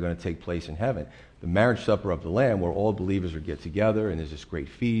things that are going to take place in heaven. The marriage supper of the Lamb, where all believers will get together, and there's this great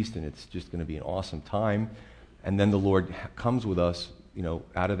feast, and it's just going to be an awesome time. And then the Lord comes with us,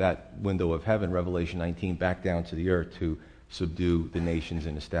 out of that window of heaven, Revelation 19, back down to the earth to subdue the nations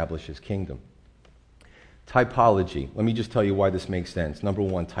and establish his kingdom. Typology. Let me just tell you why this makes sense. Number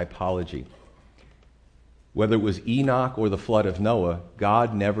one, typology. Whether it was Enoch or the flood of Noah,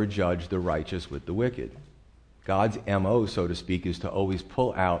 God never judged the righteous with the wicked. God's MO, so to speak, is to always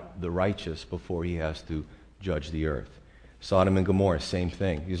pull out the righteous before he has to judge the earth. Sodom and Gomorrah, same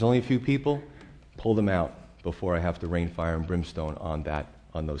thing. There's only a few people, pull them out before I have to rain fire and brimstone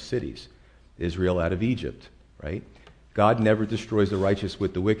on those cities. Israel out of Egypt, right? God never destroys the righteous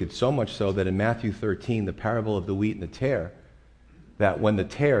with the wicked, so much so that in Matthew 13, the parable of the wheat and the tare, that when the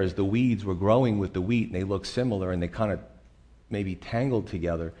tares, the weeds, were growing with the wheat and they look similar and they kind of maybe tangled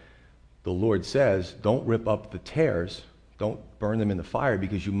together, the Lord says, don't rip up the tares, don't burn them in the fire,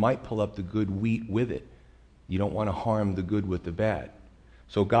 because you might pull up the good wheat with it. You don't want to harm the good with the bad.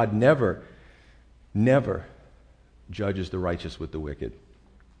 So God never judges the righteous with the wicked.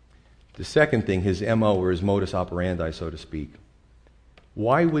 The second thing, his MO, or his modus operandi, so to speak.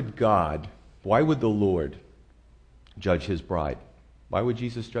 Why would the Lord judge his bride? Why would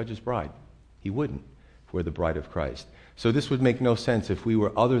Jesus judge his bride? He wouldn't. We're the bride of Christ. So this would make no sense if we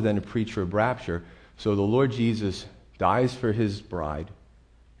were other than a pre-trib rapture. So the Lord Jesus dies for his bride,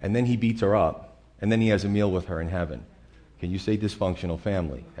 and then he beats her up, and then he has a meal with her in heaven. Can you say dysfunctional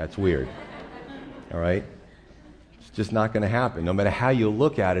family? That's weird. All right? It's just not going to happen. No matter how you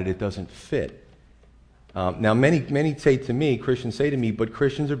look at it, it doesn't fit. Now, many say to me, Christians say to me, but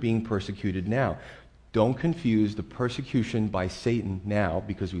Christians are being persecuted now. Don't confuse the persecution by Satan now,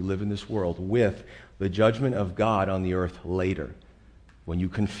 because we live in this world, with the judgment of God on the earth later. When you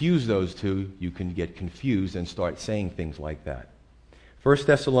confuse those two, you can get confused and start saying things like that. 1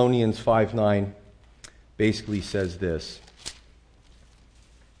 Thessalonians 5:9 basically says this.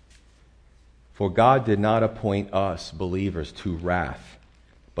 For God did not appoint us, believers, to wrath,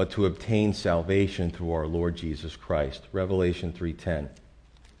 but to obtain salvation through our Lord Jesus Christ. Revelation 3:10.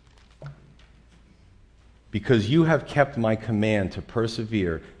 Because you have kept my command to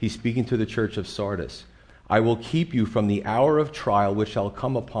persevere, he's speaking to the church of Sardis, I will keep you from the hour of trial which shall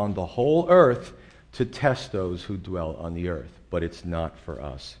come upon the whole earth to test those who dwell on the earth. But it's not for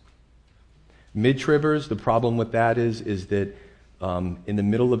us. Mid-tribbers, the problem with that is that in the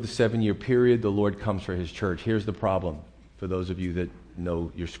middle of the 7-year period, the Lord comes for his church. Here's the problem, for those of you that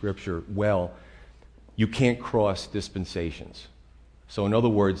know your scripture well. You can't cross dispensations. So in other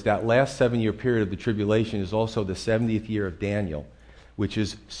words, that last 7-year period of the tribulation is also the 70th year of Daniel, which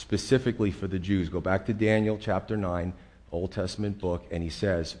is specifically for the Jews. Go back to Daniel chapter 9, Old Testament book, and he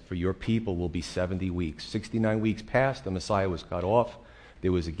says, for your people will be 70 weeks. 69 weeks passed, the Messiah was cut off.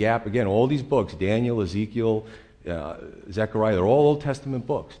 There was a gap. Again, all these books, Daniel, Ezekiel, Zechariah, they're all Old Testament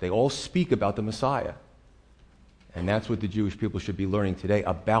books. They all speak about the Messiah. And that's what the Jewish people should be learning today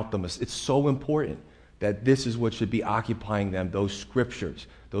about the Messiah. It's so important that this is what should be occupying them, those scriptures,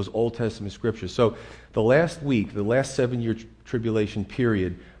 those Old Testament scriptures. So the last week, the last 7-year tribulation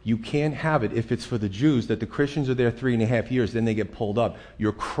period, you can't have it if it's for the Jews, that the Christians are there 3.5 years, then they get pulled up.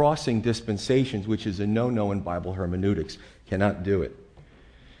 You're crossing dispensations, which is a no-no in Bible hermeneutics. Cannot do it.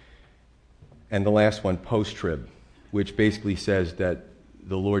 And the last one, post-trib, which basically says that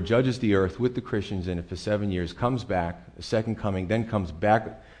the Lord judges the earth with the Christians in it for 7 years, comes back, the second coming, then comes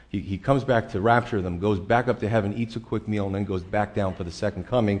back. He comes back to rapture them, goes back up to heaven, eats a quick meal, and then goes back down for the second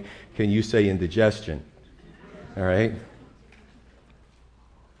coming. Can you say indigestion? All right?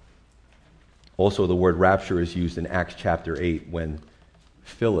 Also, the word rapture is used in Acts chapter 8 when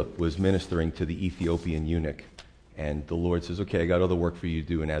Philip was ministering to the Ethiopian eunuch. And the Lord says, okay, I got other work for you to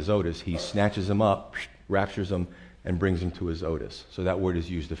do in Azotus. He snatches him up, raptures him, and brings him to Azotus. So that word is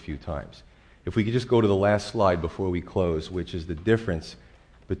used a few times. If we could just go to the last slide before we close, which is the difference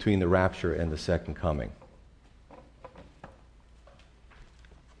between the rapture and the second coming.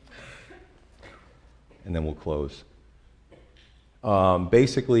 And then we'll close.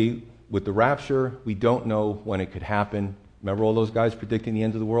 Basically, with the rapture, we don't know when it could happen. Remember all those guys predicting the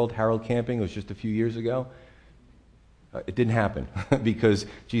end of the world? Harold Camping, it was just a few years ago. It didn't happen because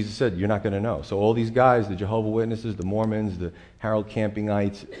Jesus said, you're not going to know. So all these guys, the Jehovah's Witnesses, the Mormons, the Harold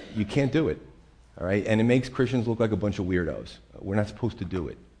Campingites, you can't do it. All right? And it makes Christians look like a bunch of weirdos. We're not supposed to do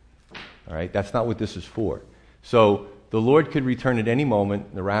it. All right? That's not what this is for. So the Lord could return at any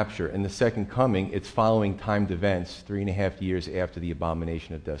moment, the rapture, and the second coming, it's following timed events 3.5 years after the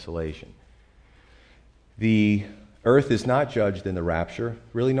abomination of desolation. The earth is not judged in the rapture,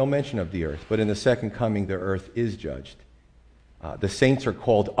 really no mention of the earth, but in the second coming, the earth is judged. The saints are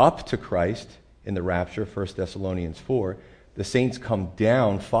called up to Christ in the rapture, 1 Thessalonians 4. The saints come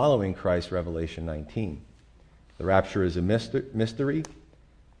down following Christ, Revelation 19. The rapture is a mystery.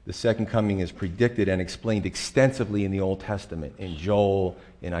 The second coming is predicted and explained extensively in the Old Testament, in Joel,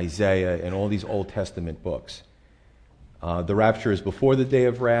 in Isaiah, in all these Old Testament books. The rapture is before the day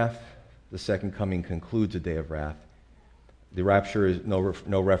of wrath. The second coming concludes the day of wrath. The rapture is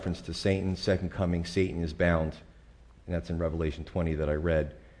no reference to Satan. Second coming, Satan is bound. And that's in Revelation 20 that I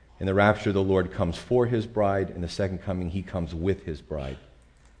read. In the rapture, the Lord comes for his bride. In the second coming, he comes with his bride.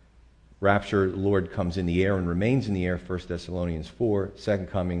 Rapture, the Lord comes in the air and remains in the air, 1 Thessalonians 4. Second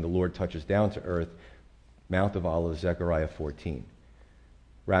coming, the Lord touches down to earth, Mount of Olives, Zechariah 14.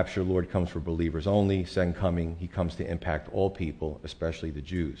 Rapture, Lord comes for believers only. Second coming, he comes to impact all people, especially the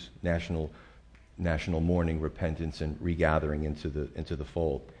Jews. National mourning, repentance, and regathering into the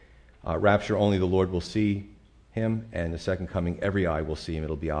fold. Rapture, only the Lord will see him, and the second coming, every eye will see him.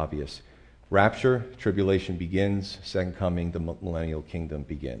 It'll be obvious. Rapture, tribulation begins. Second coming, the millennial kingdom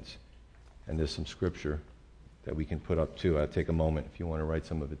begins. And there's some scripture that we can put up too. I'll take a moment if you want to write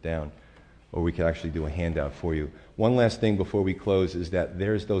some of it down, or we could actually do a handout for you. One last thing before we close is that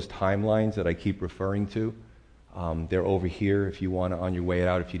there's those timelines that I keep referring to. They're over here if you want to, on your way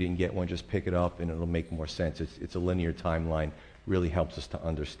out. If you didn't get one, just pick it up and it'll make more sense. It's a linear timeline. Really helps us to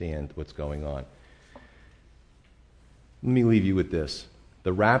understand what's going on. Let me leave you with this.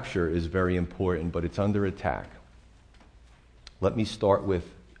 The rapture is very important, but it's under attack. Let me start with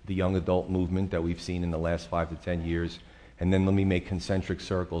the young adult movement that we've seen in the last 5 to 10 years, and then let me make concentric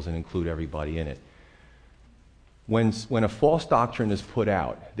circles and include everybody in it. When a false doctrine is put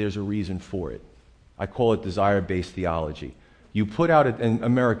out, there's a reason for it. I call it desire-based theology. You put out it, and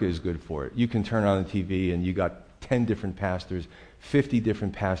America is good for it. You can turn on the TV and you got 10 different pastors, 50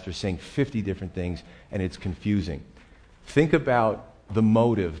 different pastors saying 50 different things, and it's confusing. Think about the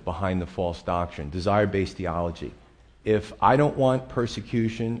motive behind the false doctrine, desire-based theology. If I don't want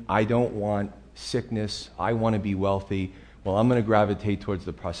persecution, I don't want sickness, I want to be wealthy, well, I'm going to gravitate towards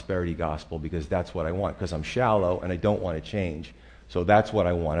the prosperity gospel because that's what I want, because I'm shallow and I don't want to change. So that's what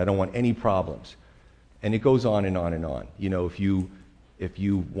I want. I don't want any problems. And it goes on and on and on. You know, if you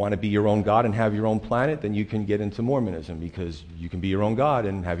want to be your own God and have your own planet, then you can get into Mormonism, because you can be your own God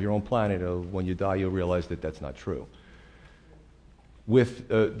and have your own planet. When you die, you'll realize that that's not true. With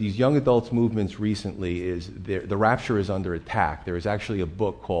these young adults movements recently, the rapture is under attack. There is actually a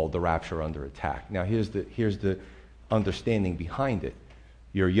book called The Rapture Under Attack. Now, here's the understanding behind it.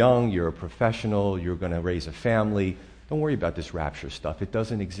 You're young, you're a professional, you're going to raise a family. Don't worry about this rapture stuff. It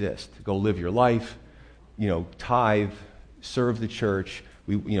doesn't exist. Go live your life, tithe, serve the church.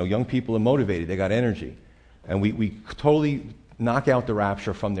 Young people are motivated. They got energy. And we totally knock out the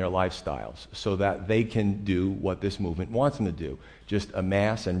rapture from their lifestyles so that they can do what this movement wants them to do, just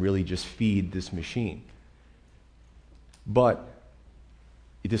amass and really just feed this machine. But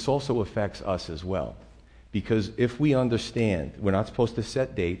this also affects us as well, because if we understand, we're not supposed to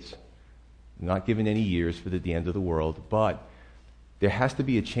set dates, not given any years for the end of the world, but there has to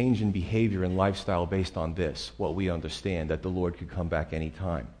be a change in behavior and lifestyle based on this, what we understand, that the Lord could come back any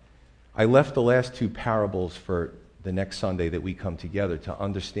time. I left the last two parables for the next Sunday that we come together to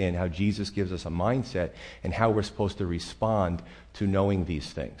understand how Jesus gives us a mindset and how we're supposed to respond to knowing these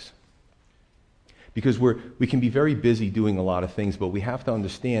things. Because we can be very busy doing a lot of things, but we have to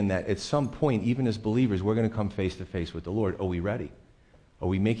understand that at some point, even as believers, we're going to come face to face with the Lord. Are we ready? Are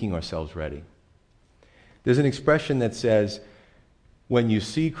we making ourselves ready? There's an expression that says, when you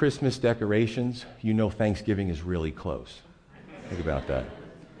see Christmas decorations, you know Thanksgiving is really close. Think about that.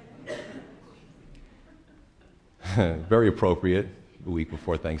 Very appropriate, a week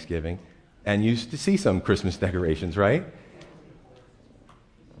before Thanksgiving. And you used to see some Christmas decorations, right?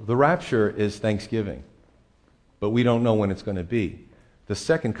 The rapture is Thanksgiving, but we don't know when it's going to be. The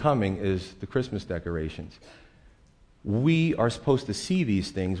second coming is the Christmas decorations. We are supposed to see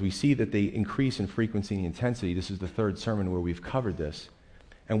these things. We see that they increase in frequency and intensity. This is the third sermon where we've covered this.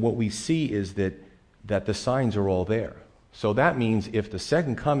 And what we see is that the signs are all there. So that means if the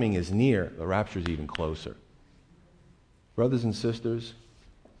second coming is near, the rapture is even closer. Brothers and sisters,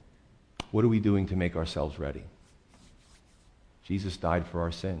 what are we doing to make ourselves ready? Jesus died for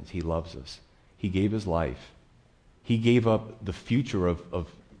our sins. He loves us. He gave his life. He gave up the future of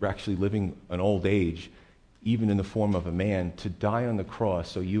actually living an old age, even in the form of a man, to die on the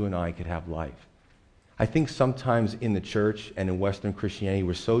cross so you and I could have life. I think sometimes in the church and in Western Christianity,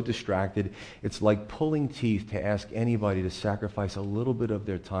 we're so distracted, it's like pulling teeth to ask anybody to sacrifice a little bit of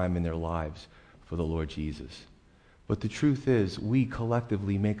their time and their lives for the Lord Jesus. But the truth is, we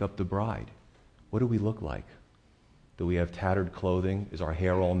collectively make up the bride. What do we look like? Do we have tattered clothing? Is our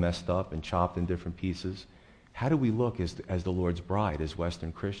hair all messed up and chopped in different pieces? How do we look as the Lord's bride, as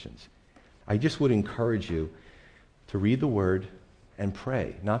Western Christians? I just would encourage you to read the Word and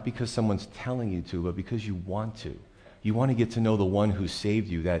pray, not because someone's telling you to, but because you want to. You want to get to know the one who saved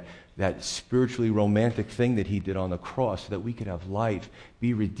you, that spiritually romantic thing that he did on the cross, so that we could have life,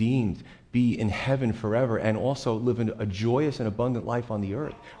 be redeemed, be in heaven forever, and also live a joyous and abundant life on the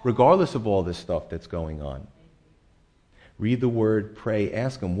earth, regardless of all this stuff that's going on. Read the Word, pray,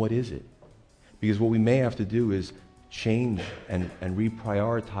 ask him, what is it? Because what we may have to do is change and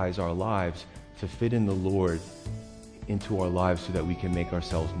reprioritize our lives to fit in the Lord into our lives so that we can make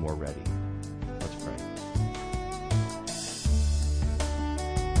ourselves more ready. Let's pray.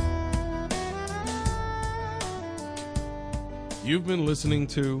 You've been listening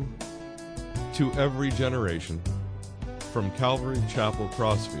to Every Generation from Calvary Chapel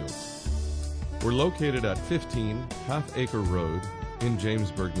Crossfields. We're located at 15 Half Acre Road in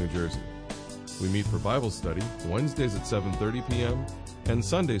Jamesburg, New Jersey. We meet for Bible study Wednesdays at 7:30 p.m. and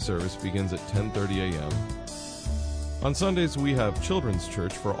Sunday service begins at 10:30 a.m. On Sundays, we have children's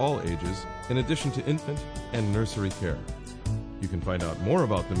church for all ages, in addition to infant and nursery care. You can find out more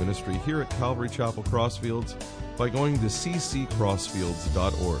about the ministry here at Calvary Chapel Crossfields by going to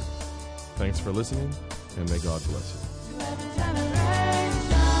cccrossfields.org. Thanks for listening, and may God bless you.